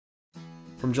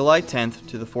From July 10th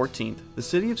to the 14th, the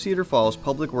City of Cedar Falls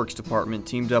Public Works Department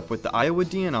teamed up with the Iowa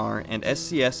DNR and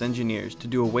SCS engineers to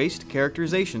do a waste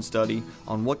characterization study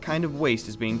on what kind of waste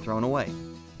is being thrown away.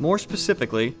 More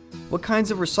specifically, what kinds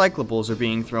of recyclables are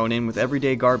being thrown in with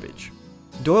everyday garbage.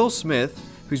 Doyle Smith,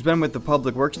 who's been with the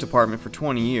Public Works Department for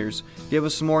 20 years, gave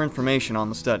us some more information on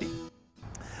the study.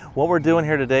 What we're doing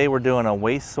here today, we're doing a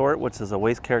waste sort, which is a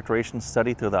waste characterization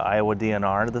study through the Iowa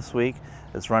DNR this week.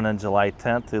 It's running July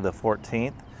 10th through the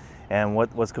 14th. And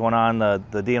what's going on, the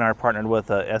DNR partnered with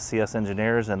SCS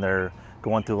engineers, and they're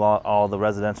going through all the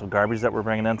residential garbage that we're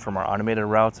bringing in from our automated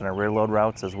routes and our rear load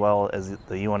routes, as well as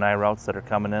the UNI routes that are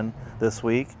coming in this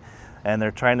week. And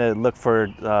they're trying to look for,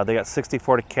 they got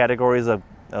 64 categories of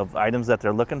items that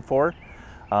they're looking for.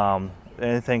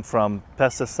 Anything from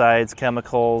pesticides,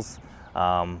 chemicals,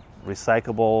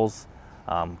 recyclables,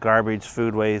 garbage,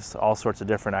 food waste, all sorts of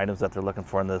different items that they're looking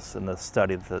for in this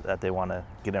study that they want to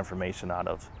get information out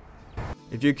of.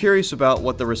 If you're curious about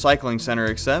what the Recycling Center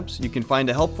accepts, you can find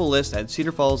a helpful list at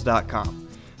cedarfalls.com.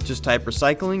 Just type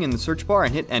recycling in the search bar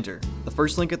and hit enter. The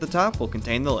first link at the top will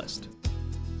contain the list.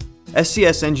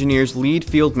 SCS Engineers lead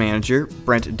field manager,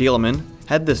 Brent Dieleman,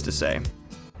 had this to say.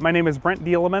 My name is Brent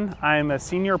Dieleman. I'm a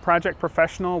senior project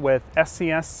professional with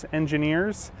SCS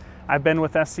Engineers. I've been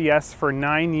with SCS for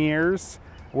 9 years.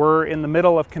 We're in the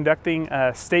middle of conducting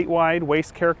a statewide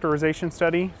waste characterization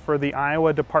study for the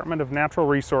Iowa Department of Natural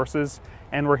Resources,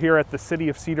 and we're here at the City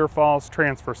of Cedar Falls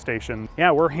transfer station.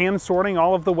 Yeah, we're hand sorting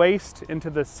all of the waste into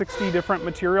the 60 different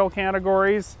material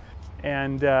categories,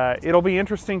 and it'll be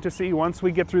interesting to see once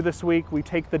we get through this week. We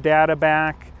take the data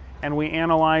back and we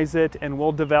analyze it, and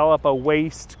we'll develop a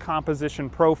waste composition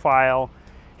profile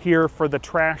here for the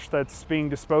trash that's being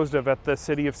disposed of at the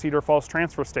City of Cedar Falls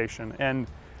transfer station. And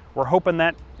we're hoping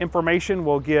that information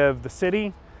will give the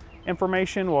city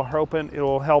information. We're hoping it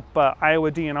will help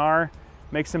Iowa DNR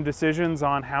make some decisions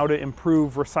on how to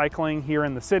improve recycling here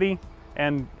in the city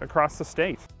and across the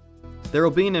state. There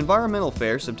will be an environmental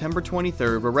fair September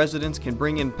 23rd where residents can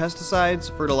bring in pesticides,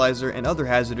 fertilizer, and other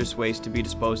hazardous waste to be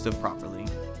disposed of properly.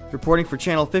 Reporting for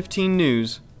Channel 15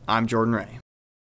 News, I'm Jordan Ray.